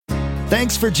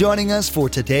Thanks for joining us for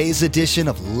today's edition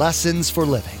of Lessons for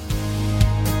Living.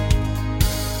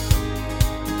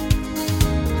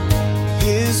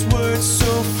 His word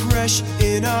so fresh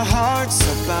in our hearts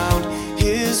abound.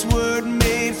 His word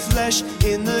made flesh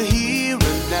in the here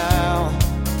and now.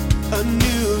 A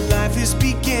new life is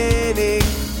beginning.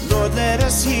 Lord, let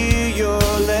us hear your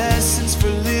lessons for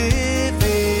living.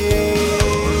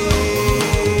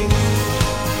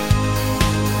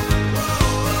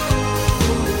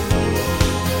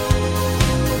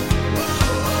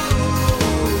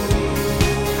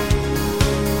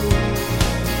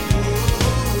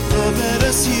 Lord, let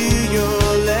us hear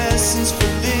your lessons for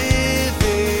living.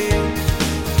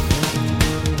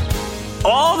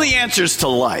 All the answers to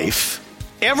life,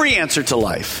 every answer to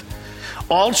life,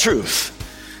 all truth,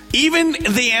 even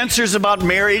the answers about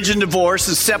marriage and divorce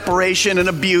and separation and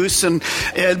abuse and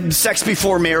sex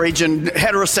before marriage and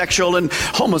heterosexual and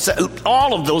homosexual,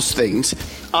 all of those things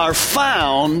are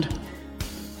found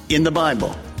in the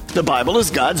Bible. The Bible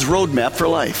is God's roadmap for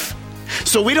life.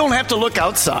 So we don't have to look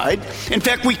outside. In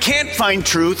fact, we can't find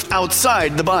truth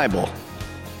outside the Bible.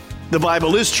 The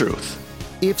Bible is truth.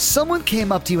 If someone came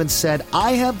up to you and said,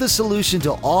 I have the solution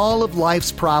to all of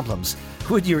life's problems,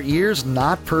 would your ears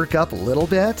not perk up a little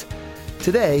bit?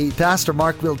 Today, Pastor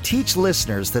Mark will teach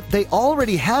listeners that they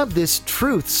already have this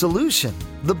truth solution,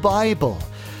 the Bible.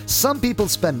 Some people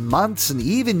spend months and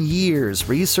even years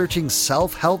researching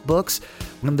self-help books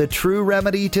when the true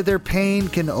remedy to their pain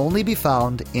can only be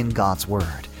found in God's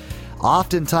Word.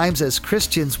 Oftentimes, as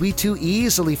Christians, we too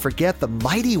easily forget the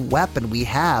mighty weapon we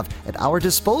have at our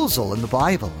disposal in the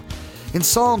Bible. In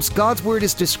Psalms, God's Word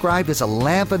is described as a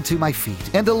lamp unto my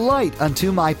feet and a light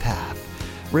unto my path.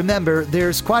 Remember,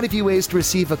 there's quite a few ways to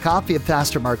receive a copy of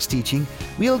Pastor Mark's teaching.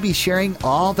 We'll be sharing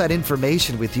all that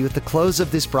information with you at the close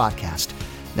of this broadcast.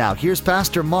 Now, here's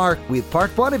Pastor Mark with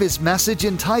part 1 of his message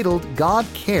entitled, God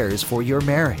Cares for Your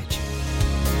Marriage.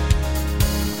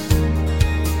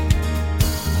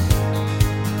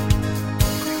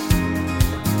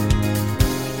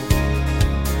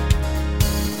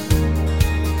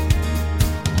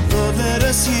 Let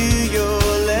us hear your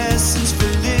lessons for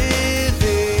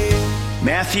living.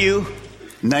 Matthew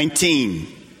 19.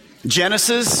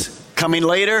 Genesis coming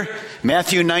later.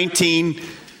 Matthew 19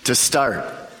 to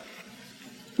start.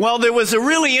 Well, there was a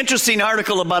really interesting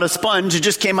article about a sponge. It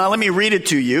just came out. Let me read it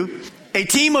to you. A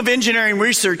team of engineering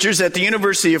researchers at the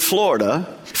University of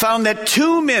Florida found that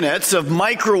 2 minutes of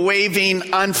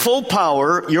microwaving on full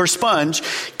power your sponge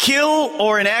kill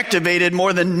or inactivated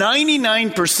more than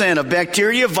 99% of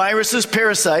bacteria, viruses,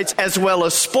 parasites, as well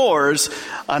as spores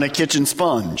on a kitchen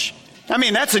sponge. I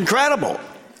mean, that's incredible.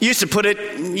 You used to put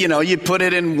it, you'd put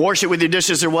it in, wash it with your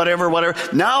dishes or whatever.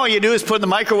 Now all you do is put it in the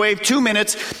microwave, 2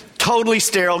 minutes, totally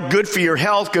sterile, good for your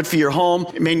health, good for your home.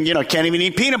 I mean, can't even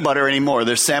eat peanut butter anymore.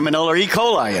 There's salmonella or E.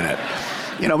 coli in it.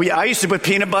 I used to put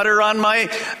peanut butter on my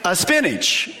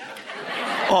spinach.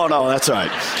 Oh, no, that's all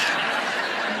right.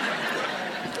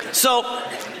 So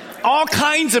all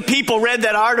kinds of people read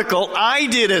that article. I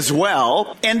did as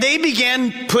well. And they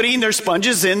began putting their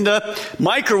sponges in the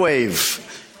microwave.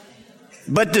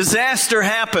 But disaster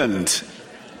happened.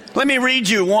 Let me read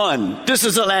you one. This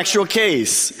is an actual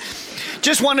case.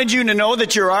 Just wanted you to know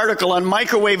that your article on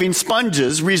microwaving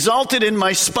sponges resulted in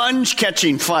my sponge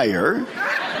catching fire.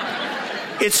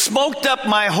 It smoked up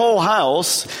my whole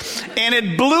house, and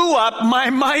it blew up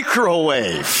my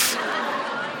microwave.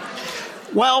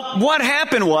 Well, what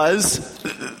happened was,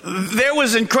 there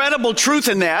was incredible truth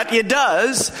in that. It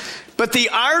does. But the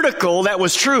article that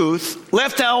was truth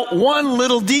left out one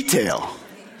little detail.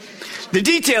 The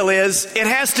detail is, it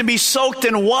has to be soaked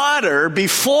in water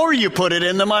before you put it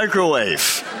in the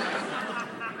microwave.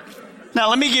 Now,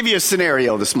 let me give you a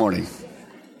scenario this morning.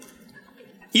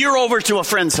 You're over to a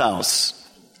friend's house.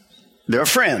 They're a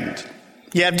friend.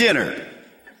 You have dinner.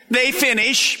 They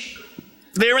finish.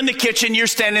 They're in the kitchen. You're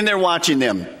standing there watching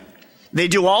them. They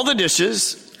do all the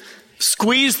dishes,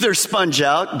 squeeze their sponge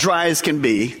out, dry as can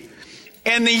be.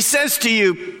 And he says to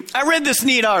you, I read this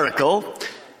neat article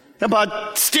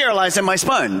about sterilizing my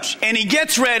sponge. And he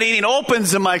gets ready and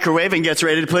opens the microwave and gets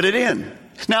ready to put it in.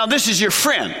 Now, this is your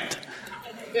friend.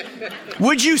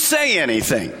 Would you say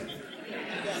anything?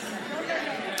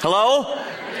 Hello?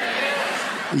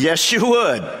 Yes, you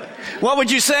would. What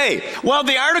would you say? Well,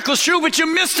 the article's true, but you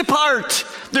missed a part.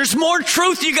 There's more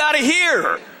truth you got to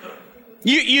hear.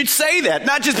 You'd say that,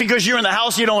 not just because you're in the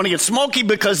house, you don't want to get smoky,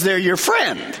 because they're your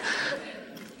friend.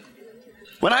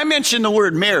 When I mention the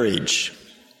word marriage,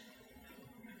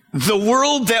 the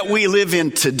world that we live in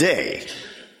today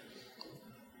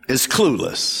is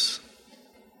clueless.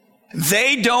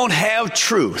 They don't have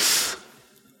truth.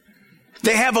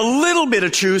 They have a little bit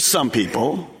of truth, some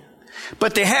people,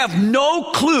 but they have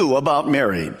no clue about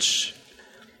marriage.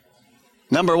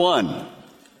 Number one,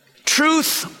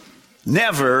 truth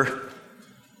never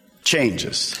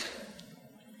changes.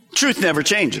 Truth never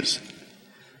changes.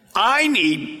 I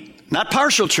need, not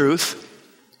partial truth.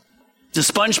 The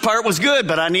sponge part was good,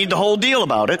 but I need the whole deal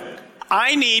about it.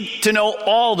 I need to know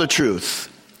all the truth.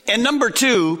 And number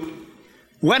two,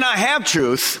 when I have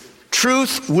truth,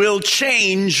 truth will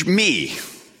change me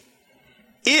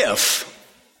if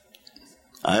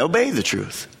I obey the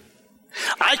truth.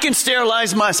 I can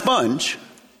sterilize my sponge,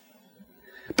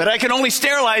 but I can only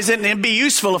sterilize it and it'd be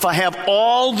useful if I have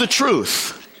all the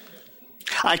truth.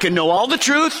 I can know all the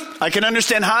truth. I can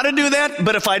understand how to do that,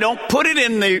 but if I don't put it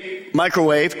in the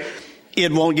microwave,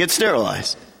 it won't get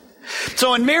sterilized.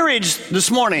 So in marriage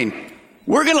this morning,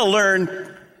 we're going to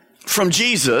learn from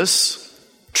Jesus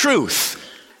truth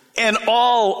and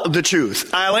all the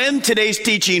truth. I'll end today's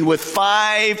teaching with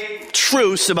 5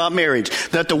 truths about marriage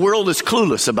that the world is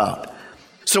clueless about.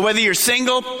 So whether you're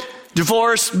single,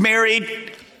 divorced,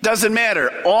 married, doesn't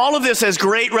matter. All of this has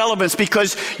great relevance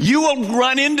because you will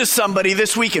run into somebody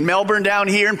this week in Melbourne, down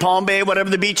here in Palm Bay,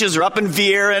 whatever the beaches, or up in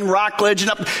Vieira and Rockledge,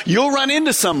 and up. You'll run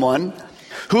into someone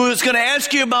who is going to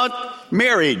ask you about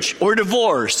marriage or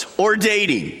divorce or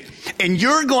dating. And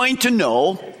you're going to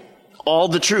know all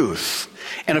the truth.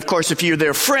 And of course, if you're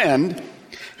their friend,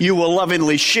 you will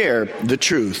lovingly share the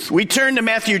truth. We turn to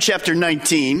Matthew chapter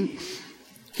 19.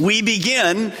 We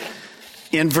begin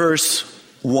in verse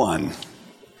 1.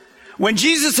 When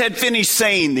Jesus had finished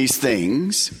saying these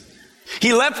things,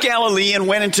 he left Galilee and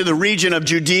went into the region of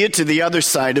Judea to the other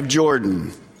side of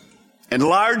Jordan. And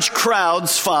large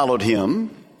crowds followed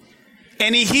him,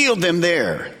 and he healed them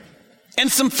there.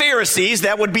 And some Pharisees,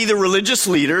 that would be the religious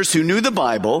leaders who knew the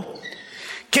Bible,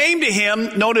 came to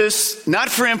him, notice, not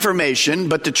for information,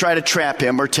 but to try to trap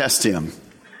him or test him.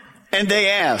 And they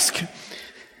ask,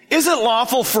 is it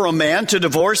lawful for a man to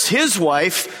divorce his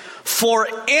wife for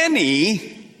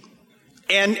any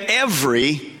and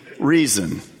every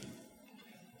reason?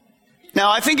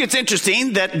 Now, I think it's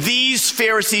interesting that these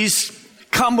Pharisees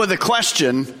come with a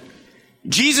question.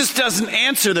 Jesus doesn't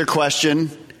answer their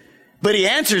question, but he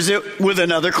answers it with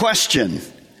another question.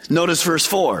 Notice verse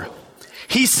 4.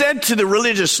 He said to the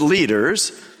religious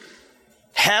leaders,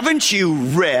 haven't you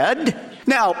read?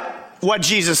 Now, what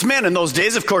Jesus meant in those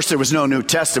days, of course, there was no New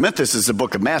Testament. This is the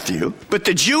book of Matthew. But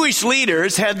the Jewish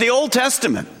leaders had the Old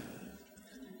Testament.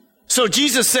 So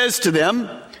Jesus says to them,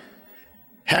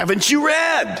 haven't you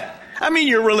read? I mean,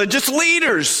 you're religious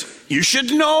leaders. You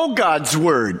should know God's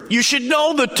word. You should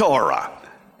know the Torah.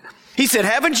 He said,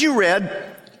 haven't you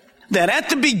read that at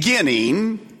the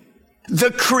beginning,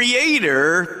 the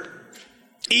Creator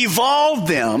evolved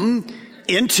them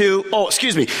into,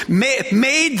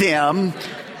 made them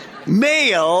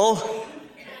male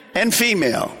and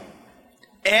female,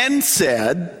 and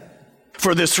said,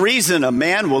 for this reason, a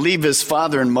man will leave his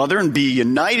father and mother and be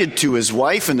united to his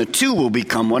wife, and the two will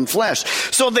become one flesh.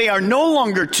 So they are no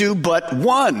longer two, but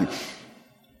one.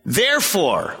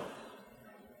 Therefore,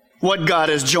 what God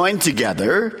has joined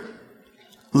together,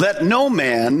 let no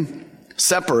man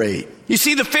separate. You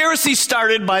see, the Pharisees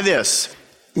started by this.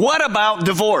 What about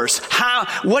divorce?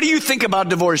 What do you think about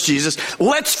divorce, Jesus?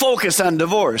 Let's focus on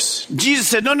divorce. Jesus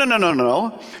said,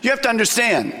 no. You have to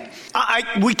understand.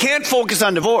 We can't focus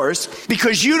on divorce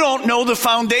because you don't know the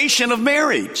foundation of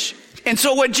marriage. And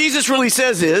so what Jesus really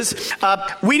says is,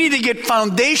 we need to get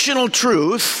foundational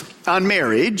truth on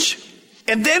marriage,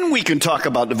 and then we can talk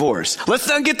about divorce. Let's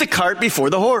not get the cart before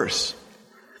the horse.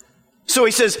 So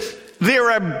he says, there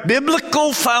are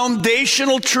biblical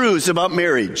foundational truths about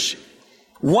marriage.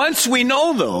 Once we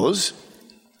know those,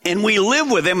 and we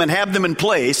live with them and have them in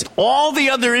place, all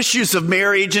the other issues of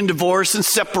marriage and divorce and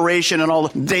separation and all,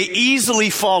 they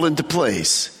easily fall into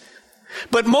place.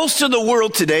 But most of the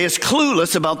world today is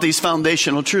clueless about these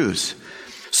foundational truths.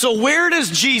 So where does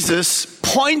Jesus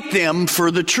point them for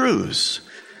the truths?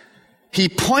 He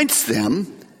points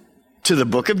them to the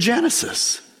book of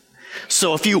Genesis.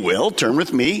 So if you will, turn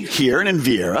with me here and in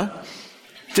Vieira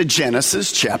to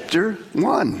Genesis chapter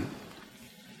 1.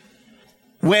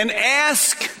 When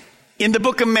asked in the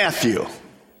book of Matthew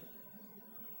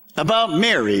about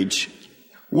marriage,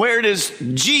 where does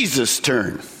Jesus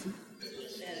turn?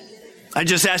 I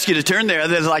just asked you to turn there.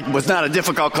 That was not a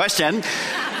difficult question.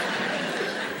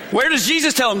 Where does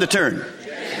Jesus tell him to turn?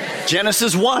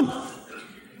 Genesis 1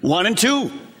 and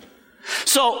 2.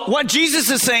 So what Jesus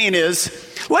is saying is,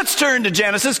 let's turn to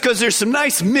Genesis because there's some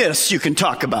nice myths you can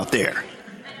talk about there.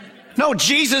 No,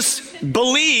 Jesus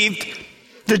believed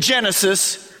the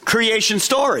Genesis creation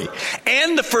story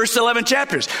and the first 11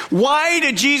 chapters. Why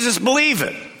did Jesus believe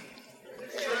it?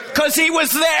 Because he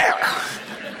was there.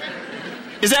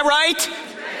 Is that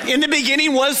right? In the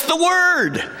beginning was the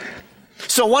Word.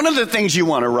 So one of the things you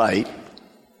want to write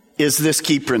is this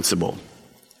key principle.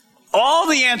 All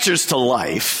the answers to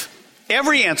life,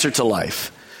 every answer to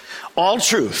life, all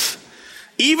truth,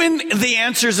 even the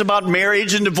answers about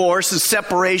marriage and divorce and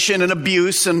separation and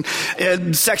abuse and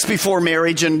sex before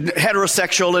marriage and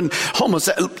heterosexual and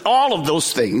homosexual, all of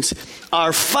those things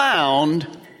are found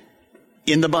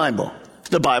in the Bible.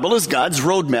 The Bible is God's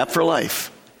roadmap for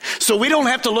life. So we don't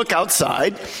have to look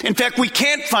outside. In fact, we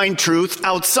can't find truth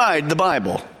outside the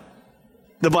Bible.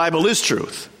 The Bible is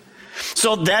truth.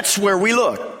 So that's where we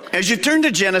look. As you turn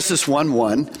to Genesis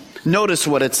 1:1, notice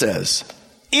what it says.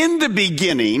 In the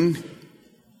beginning,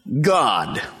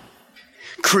 God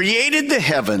created the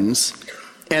heavens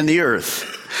and the earth.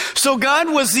 So God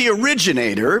was the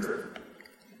originator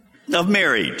of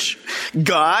marriage.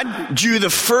 God drew the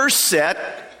first set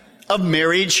of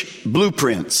marriage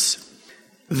blueprints.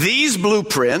 These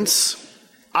blueprints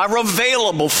are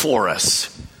available for us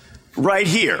right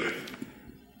here.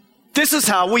 This is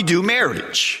how we do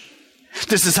marriage.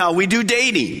 This is how we do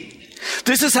dating.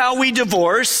 This is how we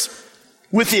divorce,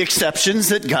 with the exceptions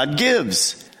that God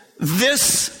gives.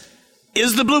 This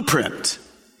is the blueprint.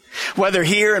 Whether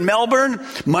here in Melbourne,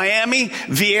 Miami,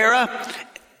 Vieira,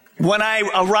 when I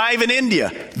arrive in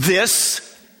India,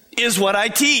 this is what I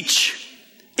teach.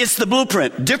 It's the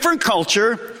blueprint. Different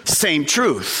culture, same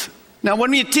truth. Now,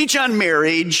 when you teach on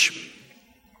marriage,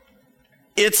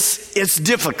 it's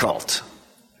difficult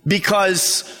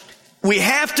because we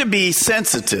have to be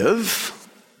sensitive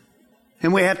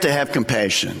and we have to have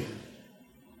compassion.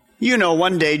 You know,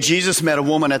 one day Jesus met a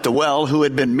woman at the well who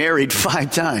had been married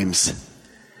 5 times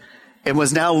and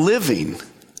was now living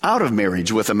out of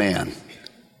marriage with a man.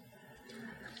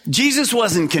 Jesus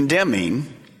wasn't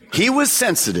condemning. He was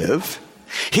sensitive.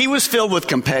 He was filled with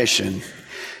compassion,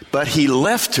 but he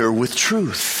left her with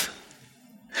truth.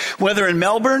 Whether in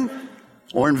Melbourne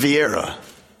or in Vieira,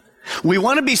 we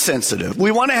want to be sensitive.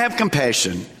 We want to have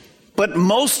compassion, but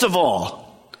most of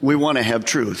all, we want to have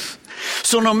truth.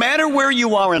 So no matter where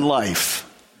you are in life,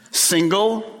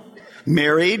 single,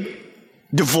 married,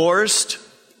 divorced,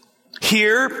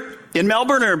 here in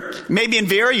Melbourne or maybe in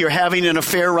Vieira, you're having an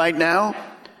affair right now,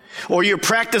 or you're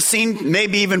practicing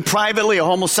maybe even privately a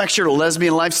homosexual or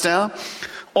lesbian lifestyle,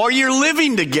 or you're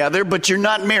living together but you're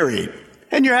not married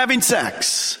and you're having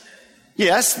sex.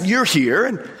 Yes, you're here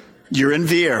and you're in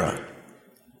Vieira.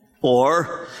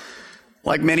 Or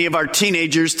like many of our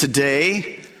teenagers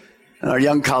today, our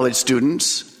young college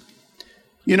students,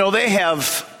 you know, they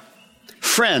have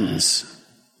friends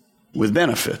with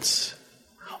benefits.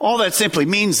 All that simply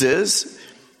means is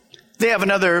they have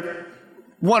another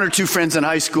 1 or 2 friends in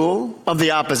high school of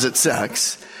the opposite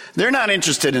sex. They're not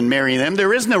interested in marrying them.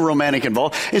 There is no romantic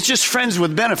involved. It's just friends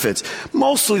with benefits.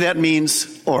 Mostly that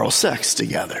means oral sex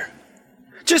together.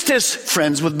 Just as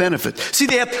friends with benefits. See,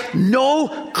 they have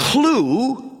no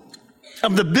clue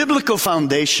of the biblical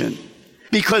foundation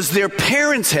because their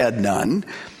parents had none,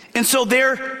 and so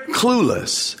they're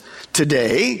clueless.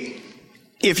 Today,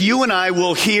 if you and I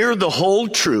will hear the whole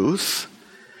truth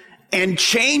and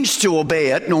change to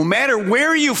obey it, no matter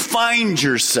where you find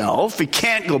yourself, you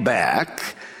can't go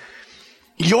back,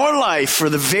 your life for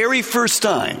the very first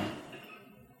time,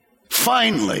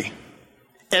 finally,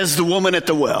 as the woman at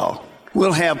the well,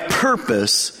 will have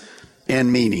purpose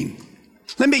and meaning.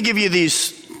 Let me give you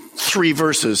these 3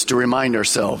 verses to remind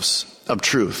ourselves of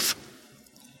truth.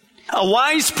 A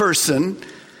wise person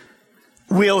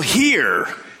will hear,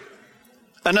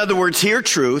 in other words, hear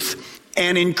truth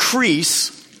and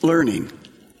increase learning.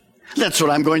 That's what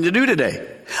I'm going to do today.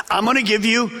 I'm going to give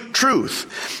you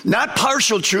truth, not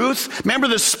partial truth. Remember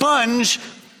the sponge,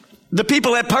 the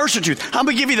people had partial truth. I'm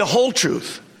going to give you the whole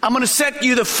truth. I'm going to set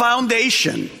you the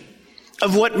foundation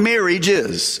of what marriage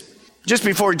is. Just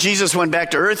before Jesus went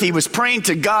back to earth, he was praying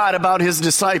to God about his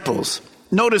disciples.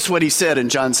 Notice what he said in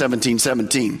John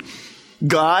 17:17.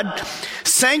 God,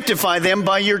 sanctify them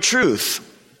by your truth.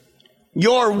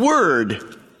 Your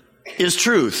word is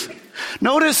truth.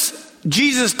 Notice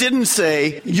Jesus didn't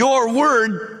say, your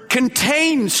word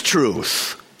contains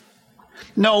truth.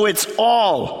 No, it's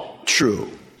all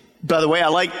true. By the way, I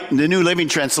like the New Living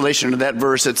Translation of that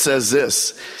verse. It says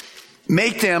this,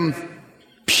 make them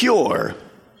pure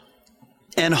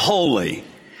and holy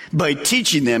by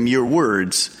teaching them your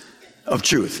words of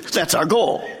truth. That's our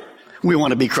goal. We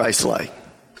want to be Christ-like.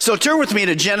 So turn with me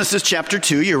to Genesis chapter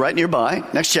 2. You're right nearby.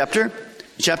 Next chapter.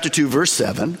 Chapter 2, verse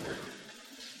 7.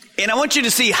 And I want you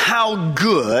to see how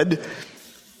good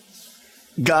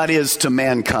God is to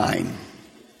mankind.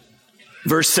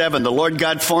 Verse 7, the Lord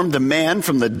God formed the man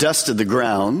from the dust of the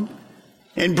ground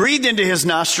and breathed into his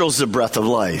nostrils the breath of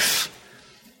life.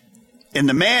 And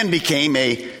the man became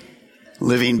a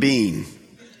living being.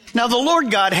 Now the Lord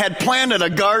God had planted a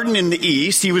garden in the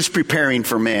east. He was preparing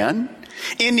for man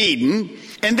in Eden.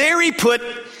 And there he put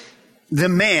the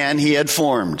man he had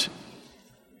formed.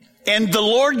 And the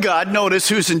Lord God, notice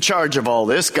who's in charge of all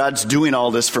this. God's doing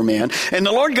all this for man. And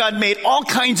the Lord God made all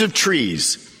kinds of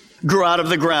trees grew out of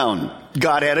the ground.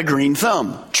 God had a green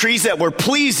thumb. Trees that were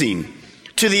pleasing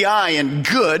to the eye and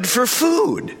good for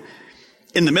food.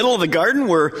 In the middle of the garden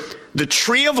were the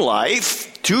tree of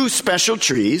life, two special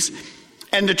trees,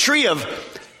 and the tree of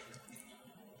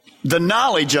the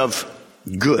knowledge of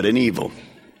good and evil.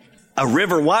 A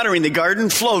river watering the garden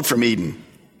flowed from Eden.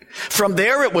 From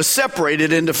there it was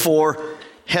separated into 4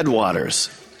 headwaters.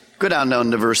 Go down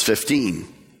to verse 15.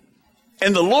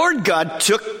 And the Lord God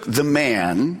took the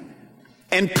man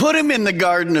and put him in the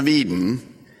Garden of Eden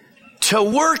to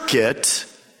work it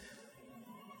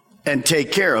and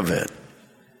take care of it.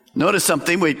 Notice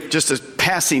something, just a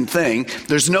passing thing.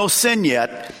 There's no sin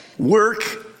yet. Work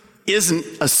isn't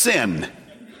a sin.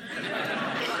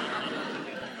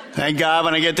 Thank God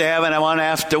when I get to heaven, I won't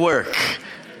have to work.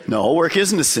 No, work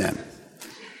isn't a sin.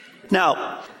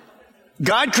 Now,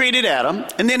 God created Adam,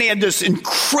 and then he had this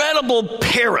incredible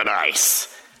paradise.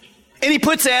 And he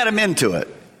puts Adam into it.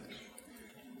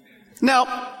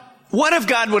 Now, what if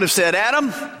God would have said,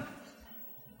 Adam,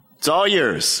 it's all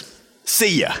yours.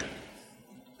 See ya.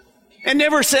 And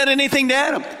never said anything to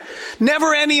Adam.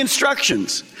 Never any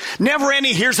instructions. Never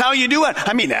any, here's how you do it.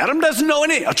 I mean, Adam doesn't know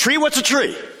anything. A tree, what's a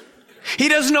tree? He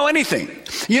doesn't know anything.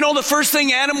 You know the first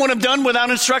thing Adam would have done without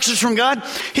instructions from God?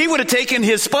 He would have taken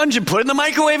his sponge and put it in the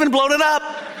microwave and blown it up.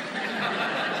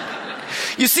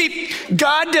 You see,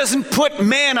 God doesn't put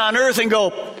man on earth and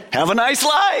go, have a nice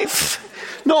life.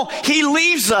 No, he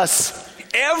leaves us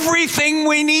everything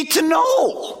we need to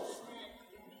know.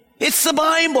 It's the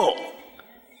Bible.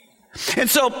 And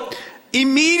so,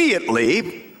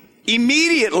 immediately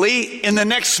in the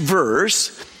next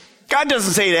verse, God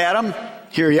doesn't say to Adam,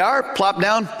 here you are, plop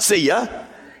down, see ya.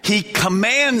 He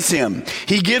commands him.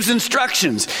 He gives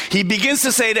instructions. He begins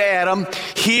to say to Adam,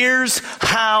 here's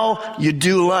how you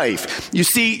do life. You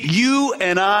see, you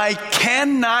and I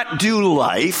cannot do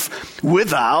life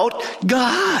without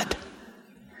God.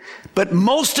 But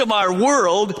most of our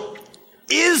world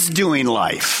is doing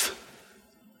life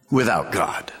without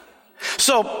God.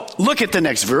 So look at the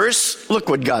next verse. Look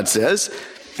what God says.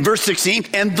 Verse 16,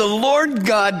 and the Lord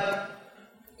God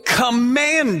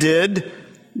commanded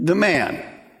the man.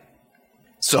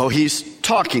 So he's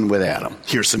talking with Adam.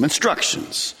 Here's some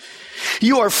instructions.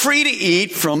 You are free to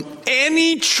eat from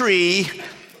any tree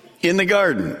in the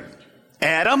garden.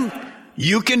 Adam,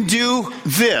 you can do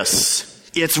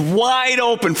this. It's wide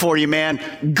open for you, man.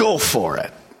 Go for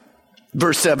it.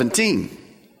 Verse 17.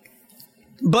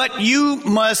 But you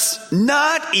must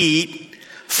not eat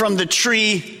from the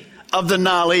tree of the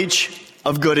knowledge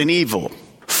of good and evil.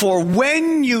 For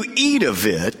when you eat of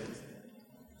it,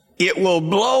 it will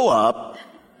blow up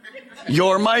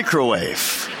your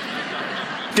microwave.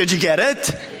 Did you get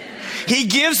it? He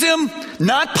gives him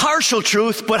not partial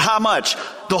truth, but how much?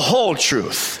 The whole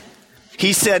truth.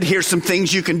 He said, here's some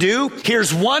things you can do.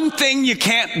 Here's one thing you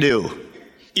can't do.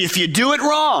 If you do it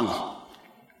wrong,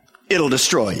 it'll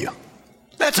destroy you.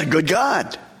 That's a good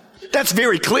God. That's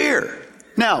very clear.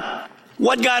 Now,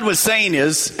 what God was saying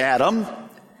is, Adam,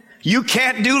 you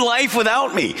can't do life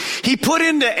without me. He put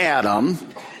into Adam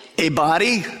a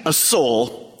body, a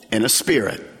soul, and a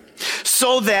spirit,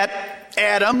 so that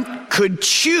Adam could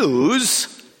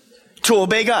choose to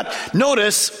obey God.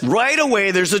 Notice, right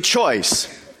away there's a choice.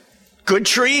 Good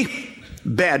tree,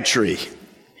 bad tree.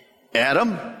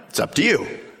 Adam, it's up to you.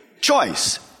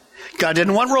 Choice. God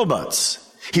didn't want robots.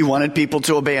 He wanted people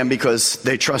to obey him because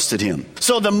they trusted him.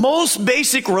 So the most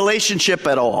basic relationship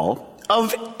at all,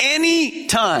 of any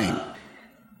time,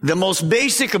 the most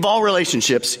basic of all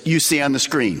relationships you see on the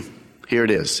screen. Here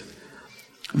it is.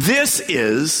 This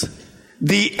is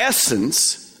the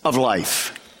essence of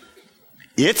life.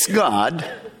 It's God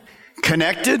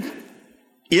connected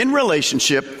in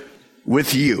relationship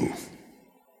with you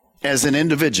as an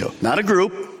individual, not a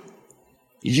group,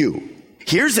 you.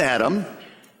 Here's Adam.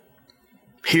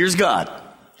 Here's God.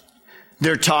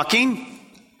 They're talking.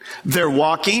 They're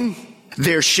walking.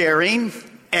 They're sharing.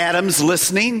 Adam's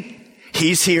listening.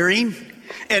 He's hearing.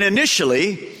 And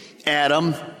initially,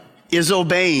 Adam is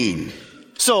obeying.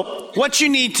 So, what you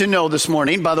need to know this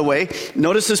morning, by the way,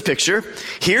 notice this picture.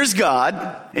 Here's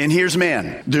God and here's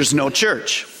man. There's no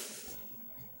church.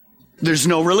 There's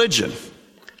no religion.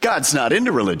 God's not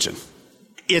into religion.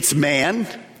 It's man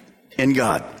and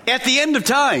God. At the end of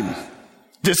time,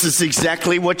 this is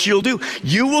exactly what you'll do.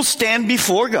 You will stand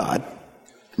before God,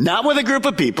 not with a group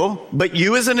of people, but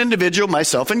you as an individual,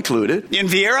 myself included. In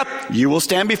Viera, you will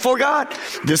stand before God.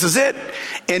 This is it.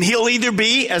 And he'll either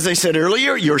be, as I said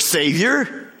earlier, your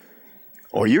savior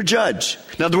or your judge.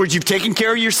 In other words, you've taken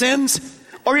care of your sins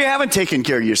or you haven't taken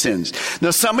care of your sins.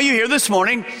 Now, some of you here this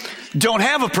morning don't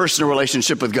have a personal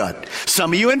relationship with God.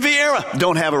 Some of you in Viera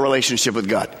don't have a relationship with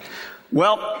God.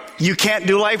 Well, you can't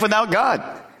do life without God.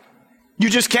 You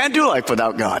just can't do life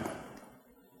without God.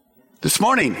 This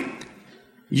morning,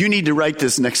 you need to write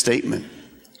this next statement.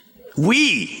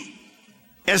 We,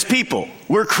 as people,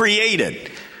 were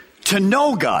created to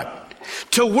know God,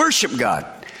 to worship God,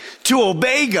 to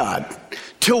obey God,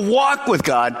 to walk with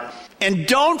God, and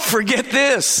don't forget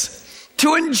this,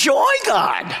 to enjoy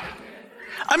God.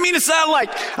 I mean, it's not like,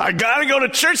 I gotta go to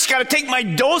church, gotta take my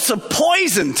dose of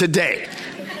poison today.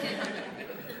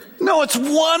 No, it's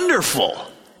wonderful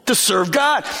to serve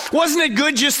God. Wasn't it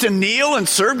good just to kneel and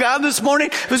serve God this morning?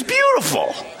 It was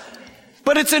beautiful.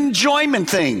 But it's an enjoyment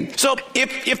thing. So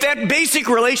if that basic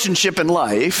relationship in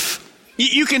life,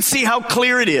 you can see how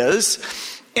clear it is.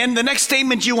 And the next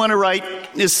statement you want to write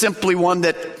is simply one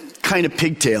that kind of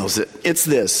pigtails it. It's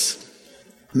this.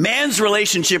 Man's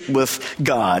relationship with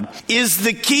God is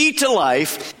the key to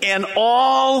life and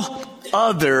all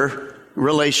other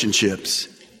relationships.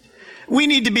 We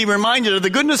need to be reminded of the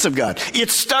goodness of God.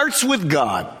 It starts with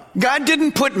God. God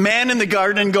didn't put man in the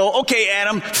garden and go, okay,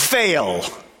 Adam, fail.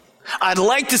 I'd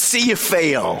like to see you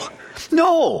fail.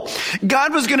 No,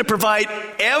 God was going to provide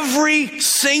every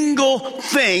single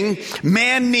thing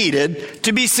man needed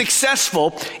to be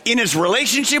successful in his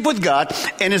relationship with God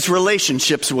and his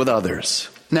relationships with others.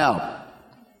 Now,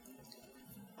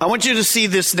 I want you to see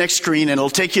this next screen, and it'll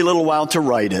take you a little while to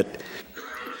write it.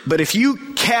 But if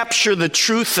you capture the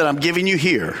truth that I'm giving you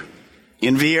here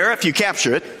in Viera, if you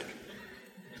capture it,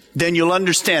 then you'll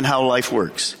understand how life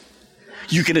works.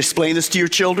 You can explain this to your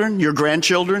children, your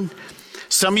grandchildren.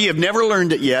 Some of you have never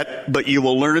learned it yet, but you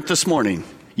will learn it this morning.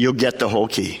 You'll get the whole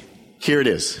key. Here it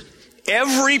is.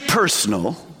 Every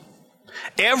personal,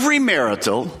 every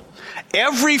marital,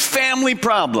 every family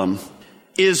problem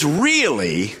is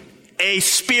really a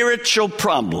spiritual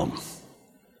problem.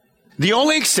 The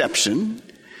only exception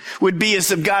would be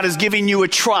as if God is giving you a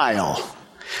trial.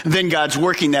 Then God's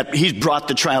working that, he's brought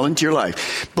the trial into your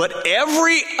life. But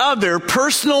every other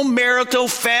personal, marital,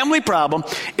 family problem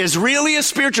is really a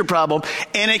spiritual problem,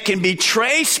 and it can be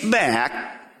traced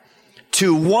back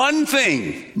to one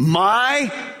thing: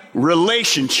 my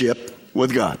relationship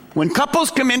with God. When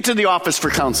couples come into the office for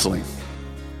counseling,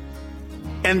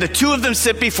 and the two of them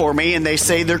sit before me and they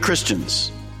say they're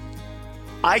Christians,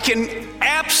 I can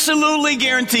absolutely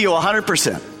guarantee you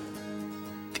 100%,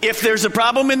 if there's a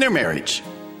problem in their marriage,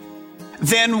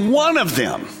 then one of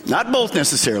them, not both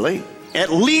necessarily,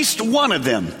 at least one of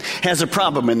them has a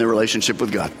problem in their relationship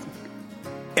with God.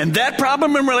 And that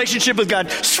problem in relationship with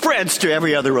God spreads to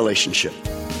every other relationship.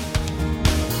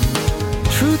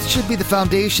 Truth should be the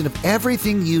foundation of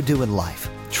everything you do in life.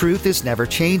 Truth is never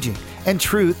changing, and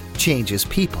truth changes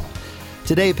people.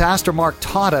 Today, Pastor Mark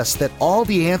taught us that all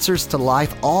the answers to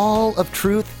life, all of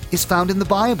truth, is found in the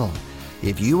Bible.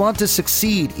 If you want to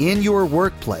succeed in your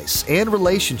workplace and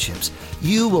relationships,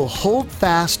 you will hold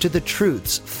fast to the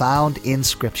truths found in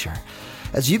Scripture.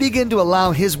 As you begin to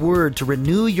allow His Word to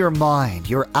renew your mind,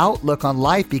 your outlook on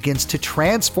life begins to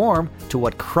transform to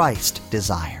what Christ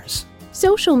desires.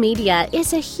 Social media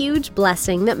is a huge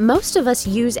blessing that most of us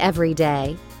use every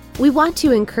day. We want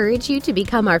to encourage you to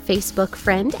become our Facebook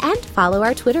friend and follow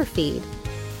our Twitter feed.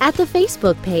 At the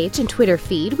Facebook page and Twitter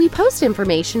feed, we post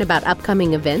information about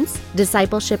upcoming events,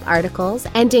 discipleship articles,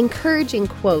 and encouraging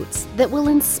quotes that will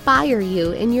inspire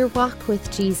you in your walk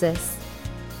with Jesus.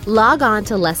 Log on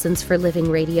to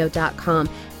lessonsforlivingradio.com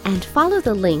and follow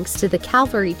the links to the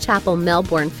Calvary Chapel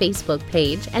Melbourne Facebook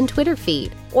page and Twitter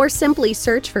feed, or simply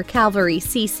search for Calvary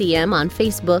CCM on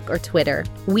Facebook or Twitter.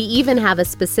 We even have a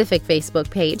specific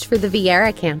Facebook page for the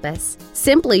Viera campus.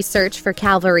 Simply search for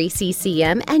Calvary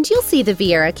CCM and you'll see the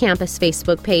Viera campus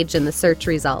Facebook page in the search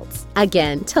results.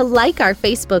 Again, to like our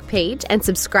Facebook page and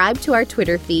subscribe to our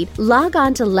Twitter feed, log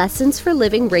on to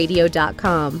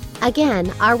lessonsforlivingradio.com.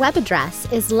 Again, our web address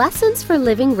is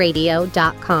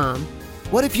lessonsforlivingradio.com.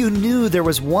 What if you knew there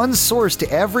was one source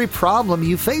to every problem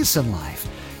you face in life?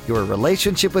 Your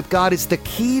relationship with God is the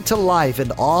key to life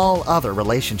and all other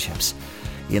relationships.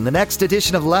 In the next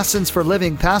edition of Lessons for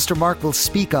Living, Pastor Mark will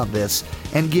speak on this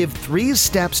and give 3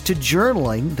 steps to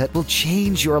journaling that will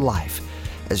change your life.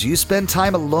 As you spend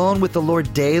time alone with the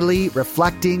Lord daily,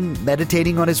 reflecting,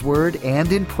 meditating on His Word,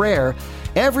 and in prayer,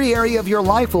 every area of your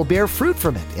life will bear fruit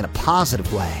from it in a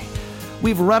positive way.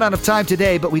 We've run out of time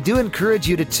today, but we do encourage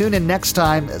you to tune in next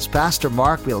time as Pastor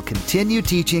Mark will continue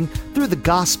teaching through the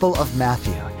Gospel of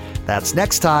Matthew. That's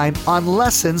next time on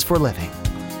Lessons for Living.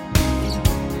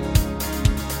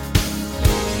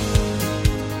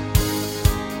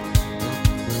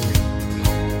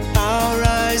 Our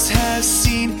eyes have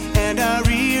seen and our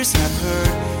ears have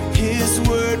heard His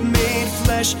word made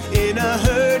flesh in a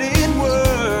hurting